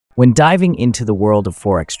When diving into the world of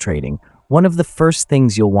Forex trading, one of the first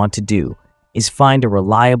things you'll want to do is find a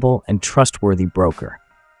reliable and trustworthy broker.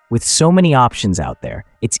 With so many options out there,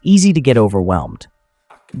 it's easy to get overwhelmed.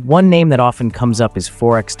 One name that often comes up is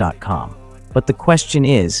Forex.com, but the question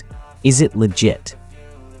is it legit?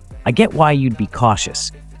 I get why you'd be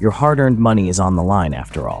cautious. Your hard-earned money is on the line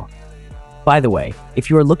after all. By the way, if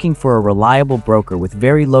you are looking for a reliable broker with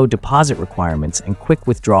very low deposit requirements and quick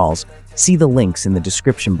withdrawals, see the links in the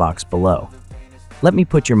description box below. Let me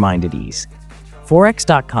put your mind at ease.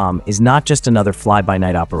 Forex.com is not just another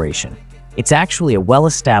fly-by-night operation. It's actually a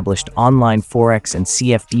well-established online Forex and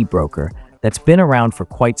CFD broker that's been around for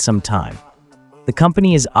quite some time. The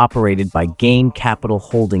company is operated by Gain Capital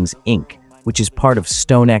Holdings Inc., which is part of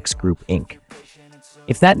StoneX Group Inc.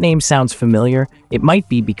 If that name sounds familiar, it might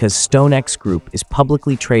be because StoneX Group is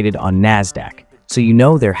publicly traded on NASDAQ, so you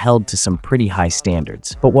know they're held to some pretty high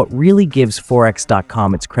standards. But what really gives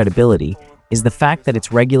Forex.com its credibility is the fact that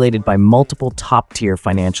it's regulated by multiple top-tier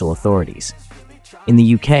financial authorities. In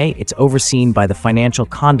the UK, it's overseen by the Financial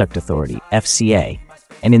Conduct Authority, FCA,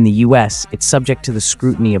 and in the US, it's subject to the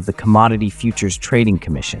scrutiny of the Commodity Futures Trading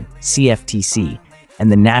Commission, CFTC,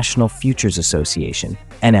 and the National Futures Association,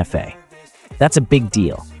 NFA. That's a big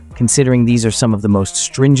deal, considering these are some of the most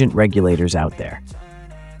stringent regulators out there.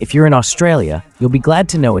 If you're in Australia, you'll be glad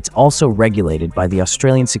to know it's also regulated by the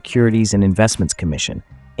Australian Securities and Investments Commission,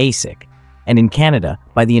 ASIC, and in Canada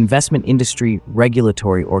by the Investment Industry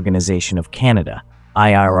Regulatory Organization of Canada,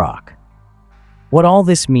 IIROC. What all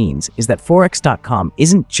this means is that Forex.com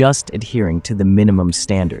isn't just adhering to the minimum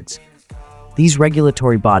standards. These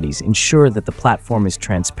regulatory bodies ensure that the platform is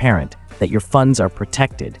transparent, that your funds are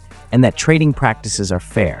protected, and that trading practices are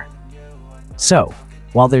fair. So,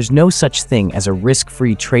 while there's no such thing as a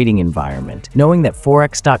risk-free trading environment, knowing that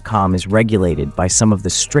Forex.com is regulated by some of the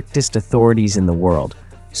strictest authorities in the world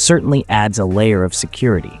certainly adds a layer of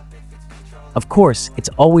security. Of course, it's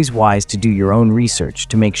always wise to do your own research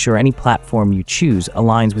to make sure any platform you choose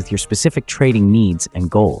aligns with your specific trading needs and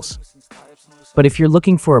goals. But if you're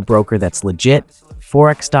looking for a broker that's legit,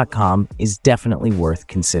 Forex.com is definitely worth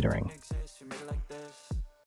considering.